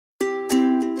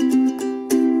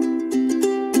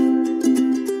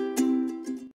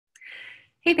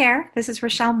Hey there, this is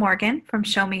Rachelle Morgan from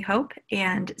Show Me Hope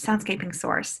and Soundscaping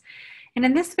Source. And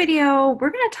in this video,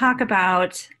 we're going to talk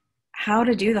about how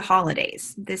to do the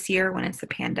holidays this year when it's a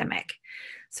pandemic.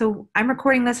 So I'm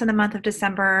recording this in the month of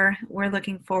December. We're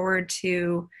looking forward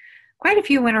to quite a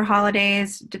few winter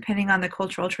holidays, depending on the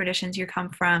cultural traditions you come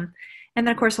from. And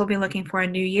then, of course, we'll be looking for a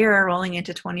new year rolling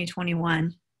into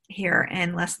 2021 here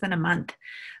in less than a month.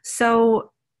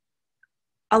 So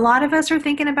a lot of us are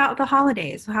thinking about the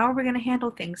holidays. How are we going to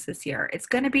handle things this year? It's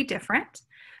going to be different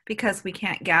because we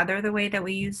can't gather the way that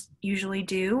we usually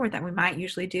do or that we might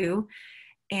usually do.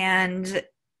 And,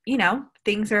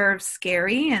 things are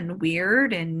scary and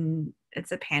weird and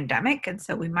it's a pandemic. And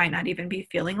so we might not even be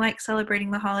feeling like celebrating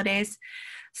the holidays.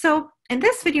 So in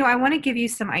this video, I want to give you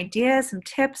some ideas, some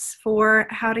tips for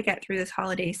how to get through this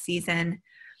holiday season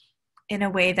in a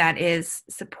way that is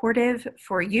supportive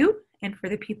for you and for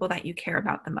the people that you care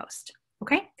about the most.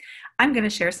 Okay, I'm going to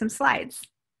share some slides.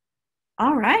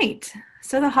 All right,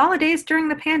 so the holidays during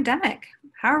the pandemic.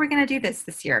 How are we going to do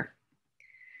this year?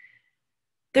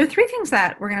 There are three things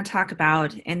that we're going to talk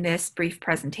about in this brief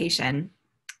presentation.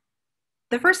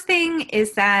 The first thing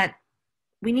is that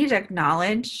we need to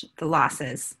acknowledge the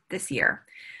losses this year.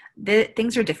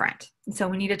 Things are different. So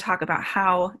we need to talk about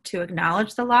how to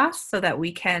acknowledge the loss so that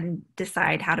we can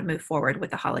decide how to move forward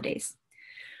with the holidays.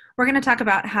 We're going to talk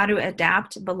about how to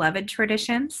adapt beloved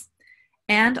traditions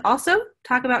and also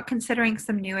talk about considering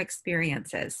some new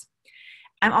experiences.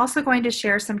 I'm also going to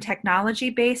share some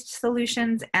technology-based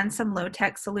solutions and some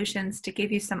low-tech solutions to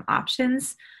give you some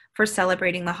options for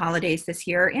celebrating the holidays this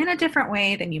year in a different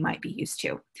way than you might be used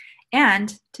to,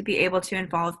 and to be able to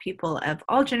involve people of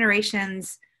all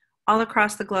generations all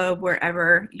across the globe,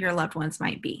 wherever your loved ones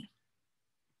might be.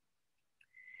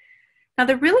 Now,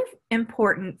 the really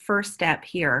important first step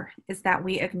here is that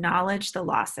we acknowledge the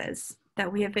losses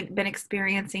that we have been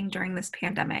experiencing during this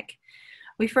pandemic.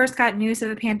 We first got news of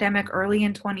the pandemic early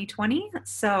in 2020,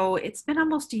 so it's been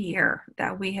almost a year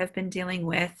that we have been dealing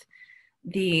with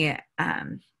the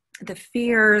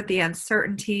fear, the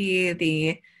uncertainty,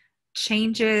 the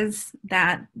changes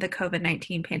that the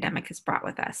COVID-19 pandemic has brought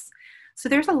with us. So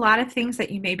there's a lot of things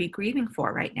that you may be grieving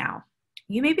for right now.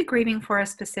 You may be grieving for a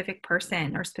specific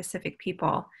person or specific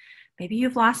people. Maybe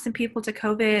you've lost some people to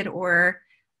COVID or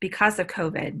because of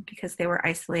COVID, because they were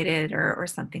isolated or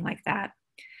something like that.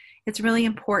 It's really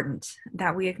important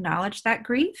that we acknowledge that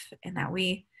grief and that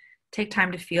we take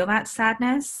time to feel that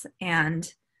sadness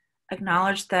and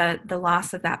acknowledge the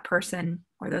loss of that person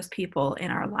or those people in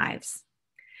our lives.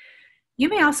 You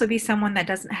may also be someone that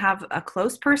doesn't have a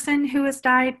close person who has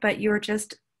died, but you're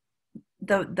just,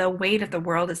 the weight of the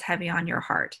world is heavy on your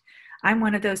heart. I'm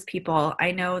one of those people.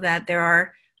 I know that there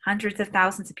are hundreds of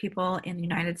thousands of people in the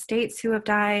United States who have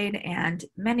died and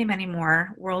many, many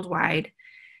more worldwide.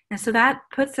 And so that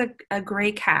puts a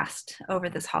gray cast over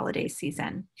this holiday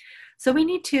season. So we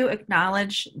need to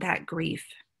acknowledge that grief.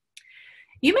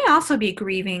 You may also be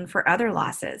grieving for other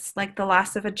losses, like the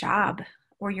loss of a job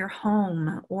or your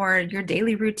home or your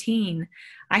daily routine.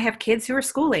 I have kids who are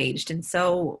school-aged, and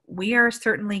so we are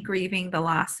certainly grieving the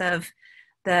loss of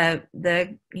the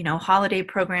holiday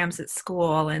programs at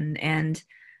school and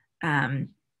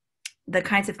the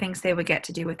kinds of things they would get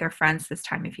to do with their friends this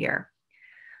time of year.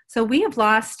 So we have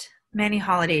lost many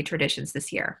holiday traditions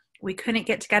this year. We couldn't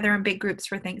get together in big groups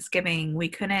for Thanksgiving. We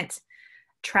couldn't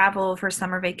travel for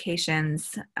summer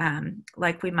vacations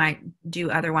like we might do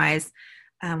otherwise.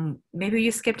 Maybe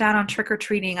you skipped out on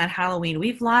trick-or-treating on Halloween.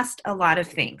 We've lost a lot of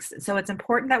things. So it's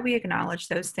important that we acknowledge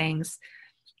those things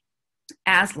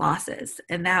as losses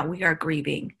and that we are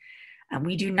grieving.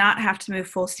 We do not have to move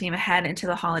full steam ahead into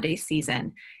the holiday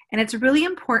season. And it's really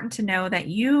important to know that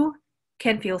you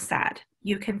can feel sad.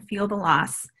 You can feel the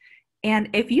loss. And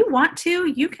if you want to,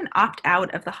 you can opt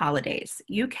out of the holidays.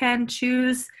 You can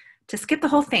choose to skip the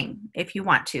whole thing if you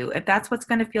want to. If that's what's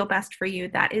going to feel best for you,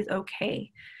 that is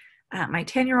okay. My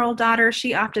 10-year-old daughter,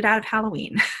 she opted out of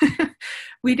Halloween.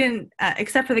 We didn't,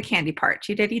 except for the candy part.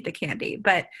 She did eat the candy,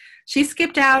 but she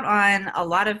skipped out on a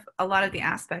lot of the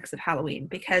aspects of Halloween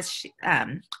because she,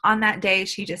 on that day,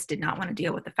 she just did not want to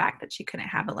deal with the fact that she couldn't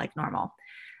have it like normal.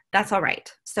 That's all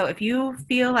right. So if you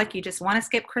feel like you just want to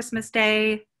skip Christmas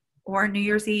Day or New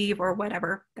Year's Eve or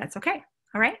whatever, that's okay.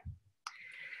 All right.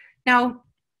 Now,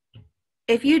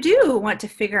 if you do want to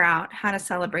figure out how to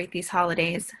celebrate these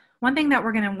holidays, one thing that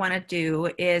we're going to want to do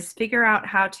is figure out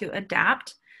how to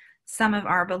adapt some of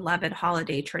our beloved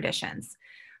holiday traditions.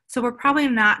 So we're probably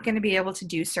not going to be able to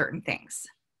do certain things.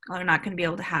 We're not going to be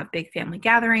able to have big family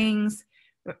gatherings.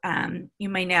 You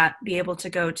may not be able to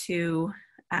go to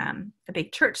a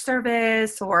big church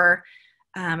service or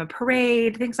a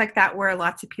parade, things like that where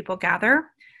lots of people gather.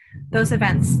 Those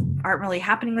events aren't really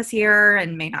happening this year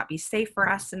and may not be safe for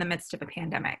us in the midst of a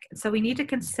pandemic. And so we need to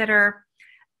consider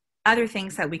other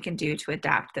things that we can do to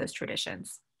adapt those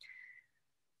traditions.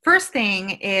 First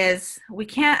thing is we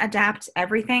can't adapt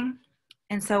everything.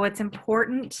 And so it's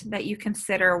important that you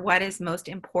consider what is most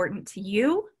important to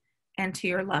you and to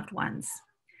your loved ones.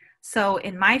 So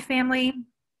in my family,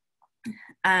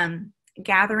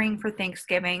 gathering for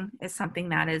Thanksgiving is something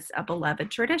that is a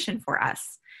beloved tradition for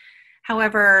us.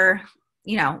 However,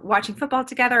 watching football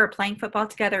together or playing football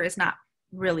together is not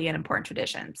really an important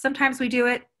tradition. Sometimes we do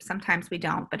it, sometimes we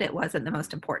don't, but it wasn't the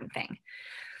most important thing.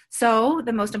 So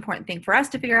the most important thing for us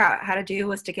to figure out how to do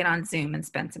was to get on Zoom and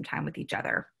spend some time with each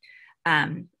other.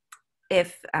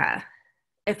 If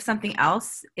something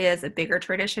else is a bigger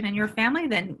tradition in your family,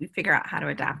 then you figure out how to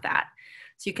adapt that.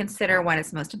 So you consider what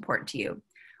is most important to you.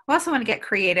 We also want to get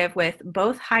creative with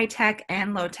both high-tech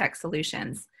and low-tech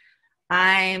solutions.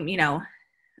 I'm,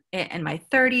 in my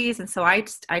 30s, and so I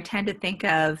tend to think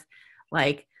of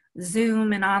like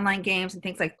Zoom and online games and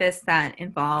things like this that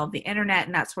involve the internet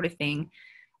and that sort of thing.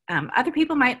 Other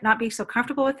people might not be so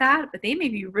comfortable with that, but they may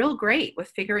be real great with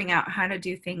figuring out how to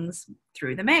do things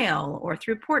through the mail or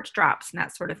through porch drops and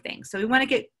that sort of thing. So we want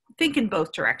to think in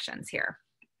both directions here.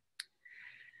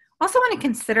 Also want to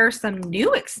consider some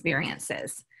new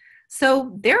experiences.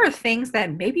 So there are things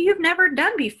that maybe you've never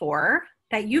done before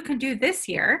that you can do this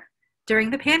year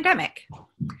during the pandemic.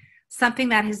 Something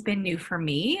that has been new for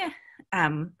me,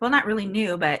 well, not really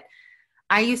new, but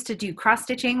I used to do cross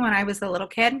stitching when I was a little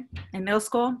kid in middle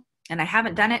school, and I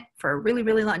haven't done it for really,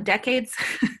 really long decades.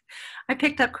 I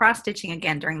picked up cross stitching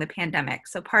again during the pandemic.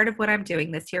 So part of what I'm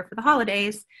doing this year for the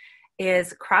holidays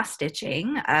is cross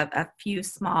stitching a few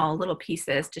small little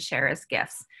pieces to share as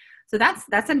gifts. So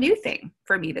that's a new thing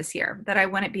for me this year that I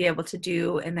wouldn't be able to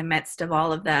do in the midst of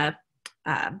all of the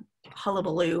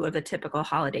hullabaloo of the typical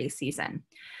holiday season.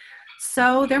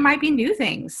 So there might be new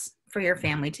things for your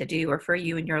family to do or for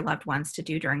you and your loved ones to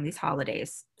do during these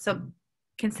holidays. So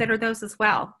consider those as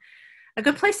well. A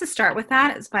good place to start with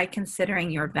that is by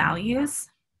considering your values,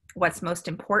 what's most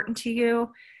important to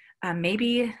you.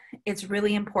 Maybe it's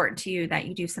really important to you that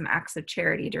you do some acts of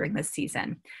charity during this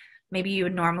season. Maybe you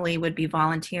normally would be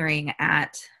volunteering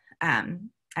at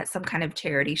some kind of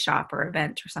charity shop or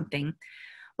event or something.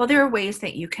 Well, there are ways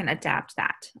that you can adapt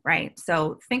that, right?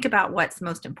 So think about what's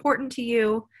most important to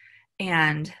you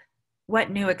and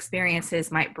what new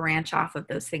experiences might branch off of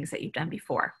those things that you've done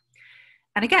before.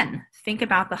 And again, think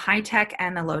about the high-tech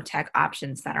and the low-tech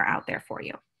options that are out there for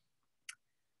you.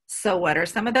 So what are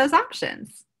some of those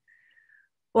options?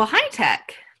 Well,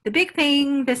 high-tech, the big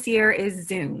thing this year is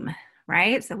Zoom,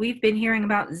 right? So we've been hearing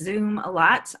about Zoom a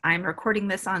lot. I'm recording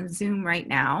this on Zoom right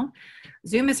now.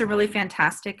 Zoom is a really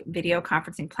fantastic video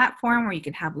conferencing platform where you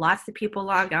can have lots of people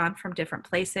log on from different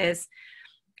places.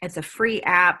 It's a free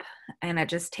app, and it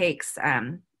just takes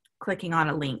clicking on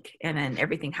a link, and then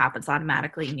everything happens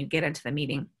automatically and you get into the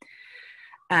meeting.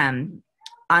 On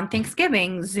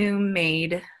Thanksgiving, Zoom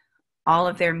made all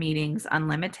of their meetings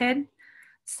unlimited.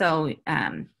 So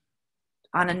on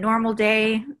a normal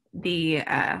day,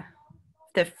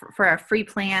 for a free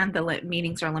plan, the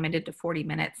meetings are limited to 40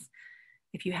 minutes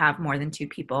if you have more than 2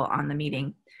 people on the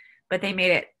meeting. But they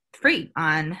made it free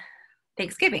on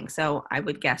Thanksgiving, so I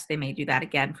would guess they may do that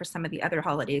again for some of the other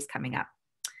holidays coming up.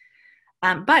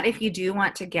 But if you do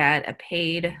want to get a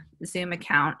paid Zoom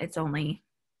account, it's only,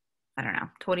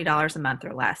 $20 a month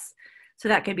or less. So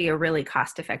that could be a really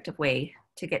cost-effective way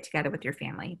to get together with your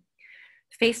family.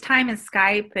 FaceTime and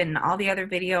Skype and all the other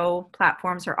video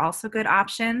platforms are also good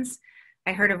options.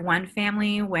 I heard of one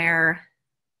family where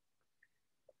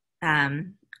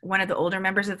one of the older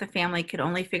members of the family could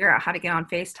only figure out how to get on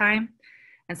FaceTime.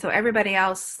 And so everybody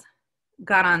else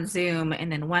got on Zoom,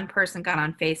 and then one person got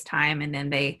on FaceTime, and then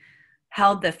they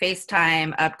held the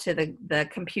FaceTime up to the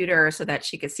computer so that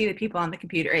she could see the people on the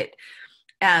computer.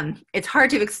 It's hard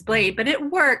to explain, but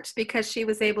it worked because she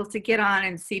was able to get on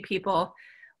and see people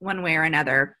one way or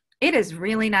another. It is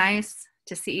really nice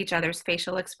to see each other's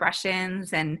facial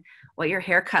expressions and what your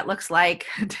haircut looks like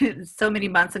so many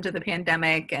months into the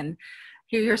pandemic, and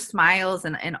hear your smiles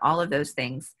and all of those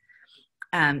things.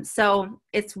 So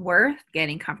it's worth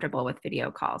getting comfortable with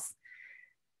video calls.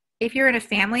 If you're in a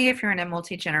family, if you're in a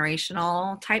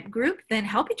multi-generational type group, then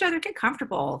help each other get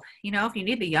comfortable. If you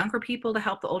need the younger people to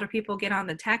help the older people get on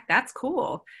the tech, that's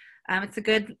cool.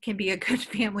 Can be a good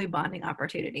family bonding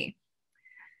opportunity.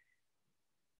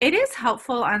 It is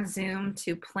helpful on Zoom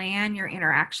to plan your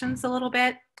interactions a little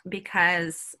bit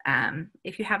because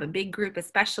if you have a big group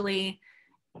especially,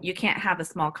 you can't have the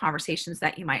small conversations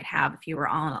that you might have if you were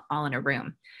all in a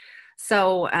room.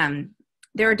 So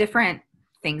there are different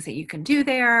things that you can do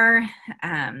there.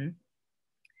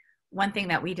 One thing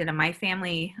that we did in my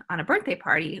family on a birthday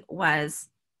party was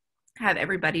have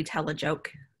everybody tell a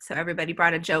joke. So everybody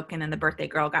brought a joke, and then the birthday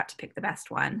girl got to pick the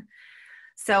best one.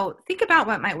 So think about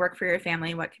what might work for your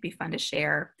family, what could be fun to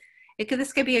share.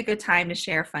 This could be a good time to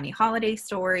share funny holiday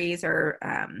stories or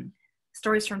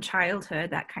stories from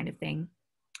childhood, that kind of thing.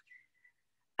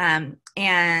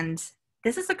 And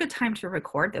this is a good time to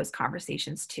record those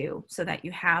conversations too, so that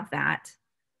you have that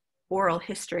oral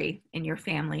history in your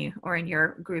family or in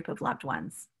your group of loved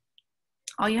ones.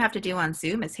 All you have to do on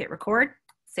Zoom is hit record,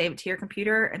 save it to your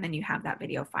computer, and then you have that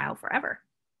video file forever,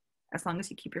 as long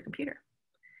as you keep your computer.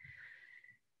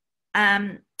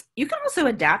 You can also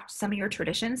adapt some of your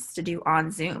traditions to do on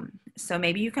Zoom. So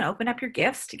maybe you can open up your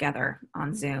gifts together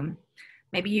on Zoom.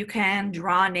 Maybe you can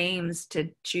draw names to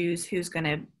choose who's going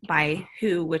to buy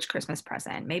which Christmas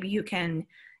present. Maybe you can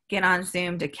get on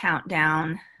Zoom to count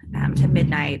down to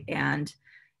midnight and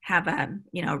have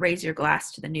raise your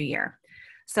glass to the new year.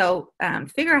 So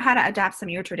figure out how to adapt some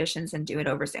of your traditions and do it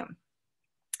over Zoom.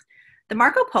 The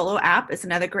Marco Polo app is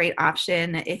another great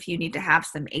option if you need to have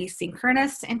some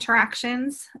asynchronous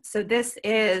interactions. So this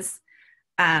is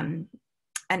an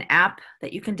app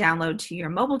that you can download to your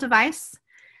mobile device,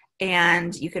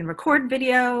 and you can record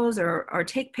videos or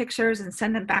take pictures and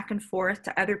send them back and forth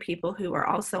to other people who are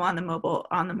also on the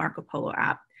Marco Polo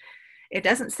app. It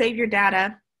doesn't save your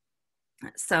data,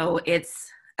 so it's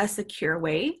a secure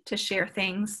way to share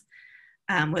things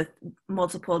with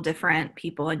multiple different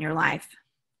people in your life.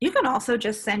 You can also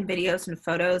just send videos and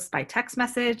photos by text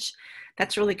message.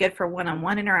 That's really good for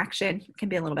one-on-one interaction. It can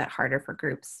be a little bit harder for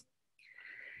groups.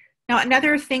 Now,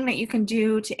 another thing that you can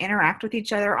do to interact with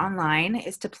each other online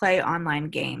is to play online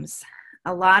games.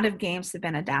 A lot of games have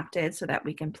been adapted so that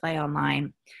we can play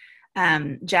online.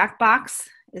 Jackbox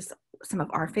is some of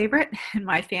our favorite in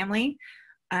my family.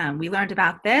 We learned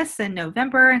about this in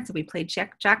November, and so we played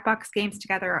Jackbox games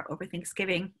together over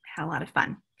Thanksgiving. Had a lot of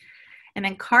fun. And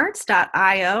then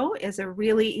cards.io is a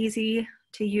really easy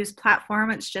to use platform.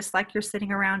 It's just like you're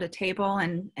sitting around a table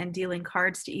and dealing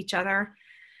cards to each other.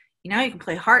 You can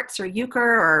play hearts or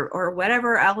euchre or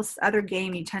whatever else other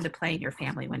game you tend to play in your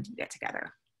family when you get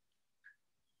together.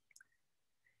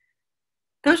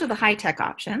 Those are the high-tech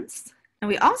options. And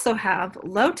we also have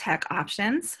low-tech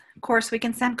options. Of course, we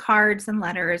can send cards and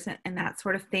letters and that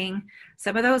sort of thing.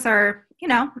 Some of those are,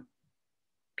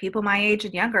 people my age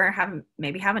and younger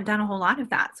haven't done a whole lot of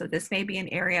that. So this may be an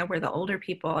area where the older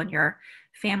people in your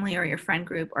family or your friend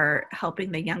group are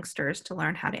helping the youngsters to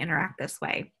learn how to interact this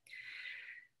way.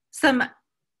 Some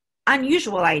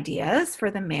unusual ideas for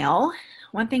the mail.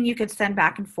 One thing you could send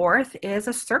back and forth is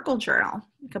a circle journal.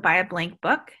 You could buy a blank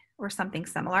book or something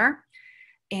similar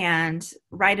and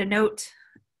write a note,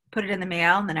 put it in the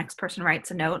mail, and the next person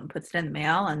writes a note and puts it in the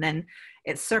mail, and then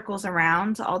it circles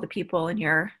around all the people in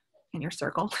your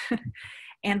circle.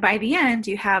 And by the end,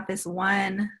 you have this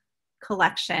one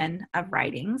collection of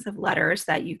writings, of letters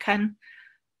that you can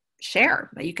share,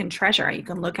 that you can treasure, you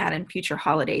can look at in future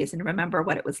holidays and remember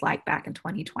what it was like back in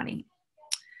 2020.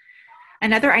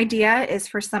 Another idea is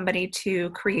for somebody to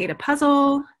create a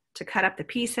puzzle, to cut up the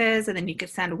pieces, and then you could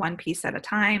send one piece at a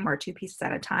time or two pieces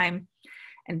at a time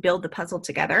and build the puzzle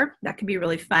together. That can be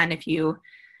really fun if you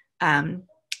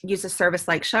use a service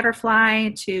like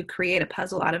Shutterfly to create a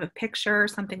puzzle out of a picture,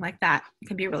 something like that. It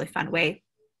can be a really fun way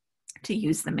to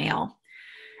use the mail.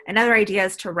 Another idea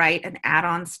is to write an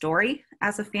add-on story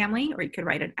as a family, or you could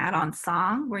write an add-on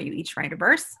song where you each write a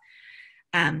verse.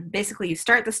 Basically, you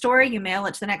start the story, you mail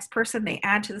it to the next person, they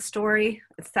add to the story,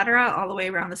 etc., all the way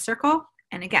around the circle.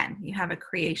 And again, you have a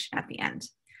creation at the end.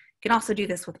 You can also do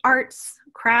this with arts,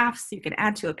 crafts. You can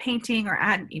add to a painting or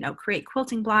create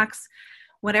quilting blocks,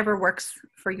 whatever works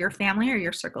for your family or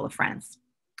your circle of friends.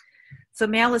 So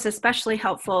mail is especially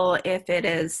helpful if it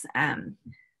is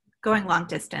going long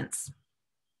distance.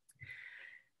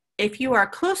 If you are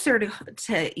closer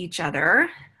to each other,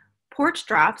 porch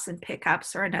drops and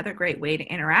pickups are another great way to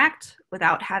interact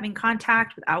without having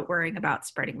contact, without worrying about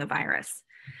spreading the virus.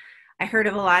 I heard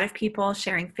of a lot of people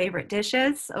sharing favorite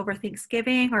dishes over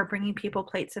Thanksgiving or bringing people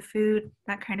plates of food,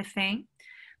 that kind of thing.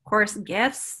 Of course,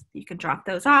 gifts, you can drop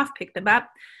those off, pick them up.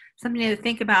 Something to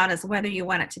think about is whether you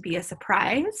want it to be a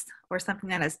surprise or something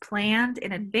that is planned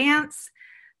in advance.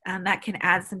 That can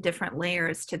add some different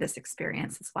layers to this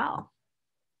experience as well.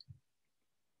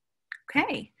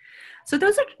 Okay, so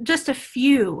those are just a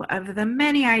few of the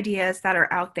many ideas that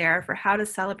are out there for how to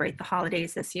celebrate the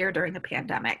holidays this year during the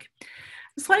pandemic. I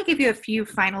just want to give you a few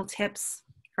final tips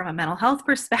from a mental health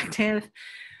perspective,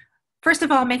 first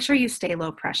of all, make sure you stay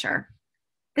low pressure.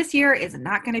 This year is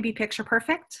not going to be picture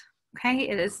perfect. Okay,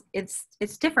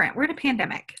 it's different. We're in a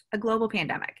pandemic, a global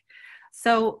pandemic.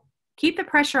 So keep the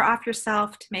pressure off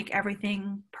yourself to make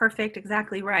everything perfect,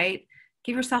 exactly right.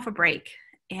 Give yourself a break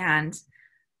and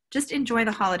just enjoy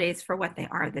the holidays for what they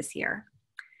are this year.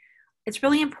 It's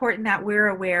really important that we're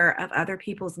aware of other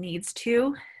people's needs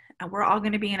too. We're all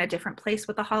going to be in a different place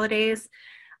with the holidays.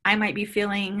 I might be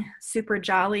feeling super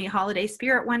jolly holiday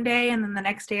spirit one day, and then the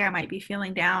next day I might be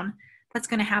feeling down. That's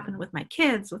going to happen with my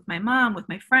kids, with my mom, with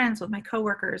my friends, with my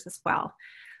coworkers as well.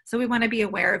 So we want to be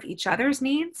aware of each other's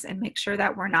needs and make sure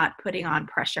that we're not putting on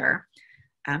pressure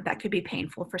that could be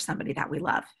painful for somebody that we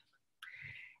love.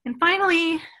 And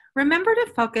finally, remember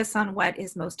to focus on what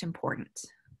is most important.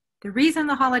 The reason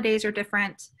the holidays are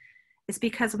different is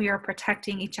because we are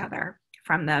protecting each other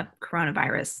from the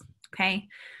coronavirus, okay?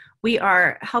 We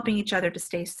are helping each other to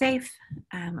stay safe,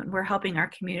 and we're helping our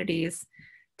communities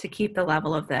to keep the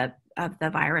level of the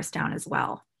virus down as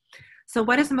well. So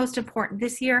what is most important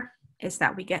this year is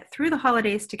that we get through the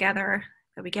holidays together,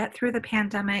 that we get through the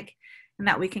pandemic, and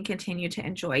that we can continue to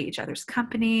enjoy each other's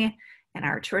company and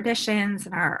our traditions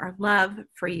and our love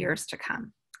for years to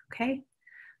come, okay?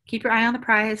 Keep your eye on the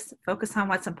prize, focus on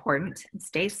what's important, and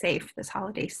stay safe this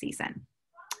holiday season.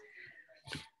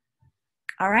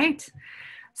 All right,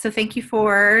 so thank you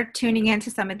for tuning in to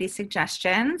some of these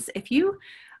suggestions. If you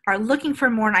are looking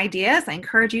for more ideas, I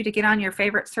encourage you to get on your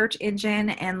favorite search engine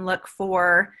and look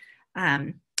for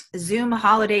Zoom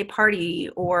holiday party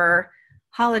or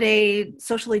holiday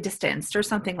socially distanced or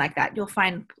something like that. You'll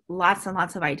find lots and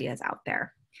lots of ideas out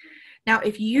there. Now,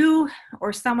 if you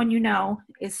or someone you know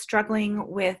is struggling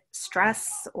with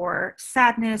stress or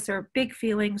sadness or big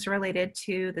feelings related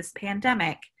to this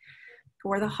pandemic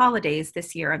or the holidays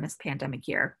this year and this pandemic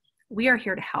year, we are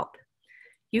here to help.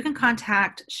 You can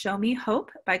contact Show Me Hope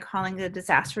by calling the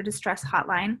Disaster Distress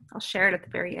Hotline. I'll share it at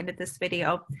the very end of this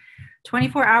video.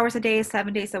 24 hours a day,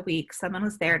 7 days a week, someone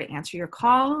is there to answer your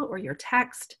call or your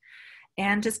text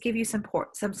and just give you some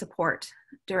support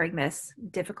during this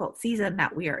difficult season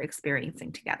that we are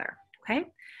experiencing together, okay?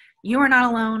 You are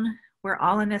not alone. We're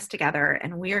all in this together,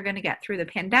 and we are going to get through the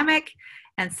pandemic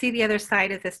and see the other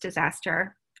side of this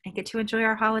disaster and get to enjoy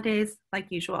our holidays like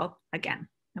usual again,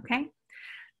 okay?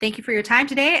 Thank you for your time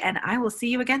today, and I will see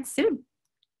you again soon.